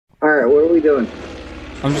start? What are we doing?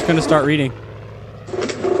 I'm just gonna start reading.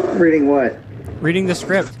 Reading what? Reading the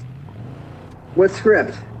script. What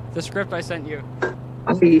script? The script I sent you.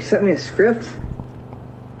 Oh, you sent me a script?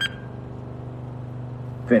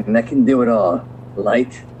 Finn, that can do it all.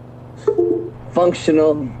 Light,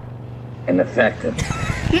 functional, and effective.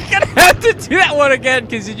 You're gonna have to do that one again,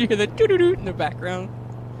 because did you hear the doo-doo-doo in the background?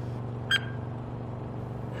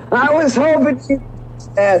 I was hoping you...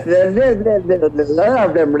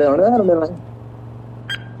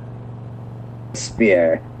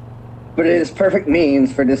 Spear. But it is perfect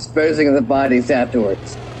means for disposing of the bodies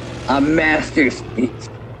afterwards. A masterpiece.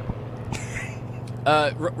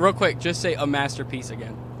 Real quick, just say a masterpiece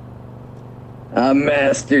again. A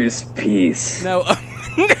master's piece. No,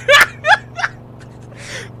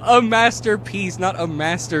 a masterpiece, not a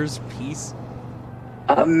master's piece.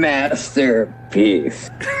 A masterpiece.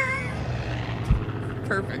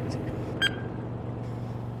 Perfect.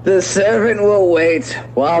 The servant will wait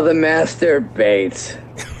while the master baits.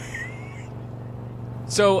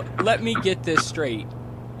 So, let me get this straight.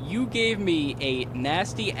 You gave me a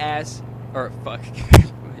nasty ass... Or, fuck.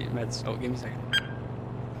 Oh, give me a second.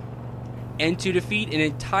 And to defeat an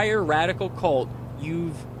entire radical cult,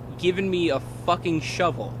 you've given me a fucking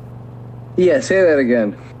shovel. Yeah, say that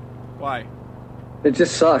again. Why? It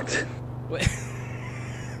just sucked. What?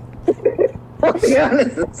 I'll be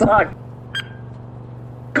honest, it sucked.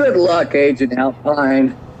 Good luck, Agent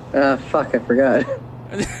Alpine. Fuck, I forgot.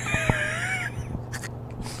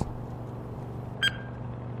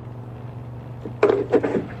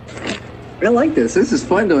 I like this. This is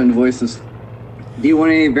fun doing voices. Do you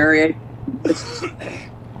want any variation?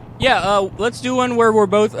 Yeah, let's do one where we're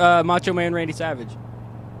both Macho Man Randy Savage.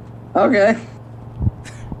 Okay.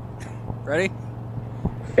 Ready?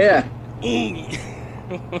 Yeah.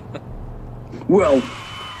 Well,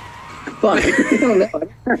 fuck. I don't know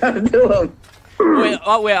how to do them. Wait,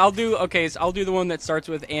 I'll do. Okay, so I'll do the one that starts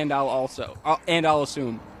with "and I'll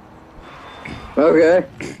assume." Okay.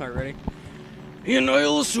 Alright, ready? And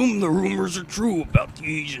I'll assume the rumors are true about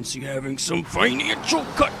the agency having some financial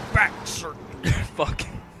cutbacks or... Fuck.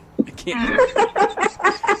 I can't do it.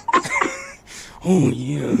 Oh,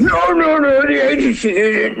 yeah. No, the agency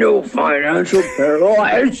isn't no financial peril,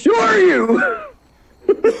 I assure you.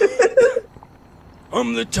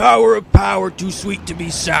 I'm the tower of power, too sweet to be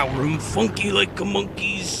sour. I'm funky like a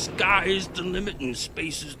monkey. Sky is the limit and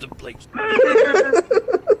space is the place.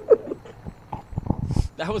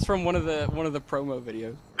 That was from one of the promo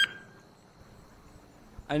videos.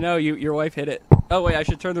 I know your wife hit it. Oh wait, I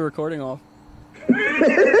should turn the recording off.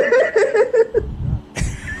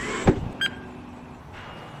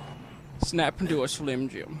 Snap into a Slim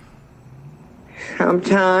Jim.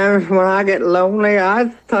 Sometimes when I get lonely,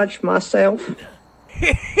 I touch myself.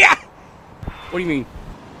 Yeah. What do you mean?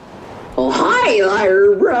 Oh, hi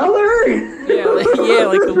there, brother. Yeah,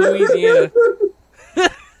 like the Louisiana.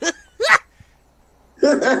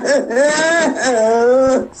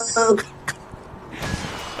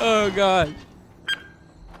 Oh God.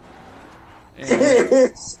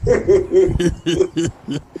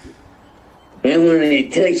 And when they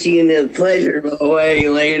touch you in the pleasure way,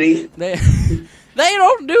 lady. They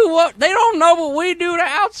don't know what we do to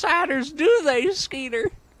outsiders, do they, Skeeter?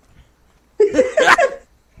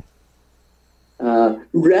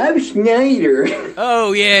 Rob Schneider.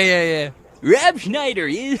 Oh yeah. Rob Schneider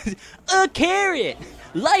is a carrot.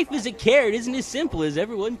 Life is a carrot isn't as simple as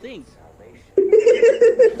everyone thinks.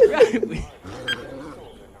 Right.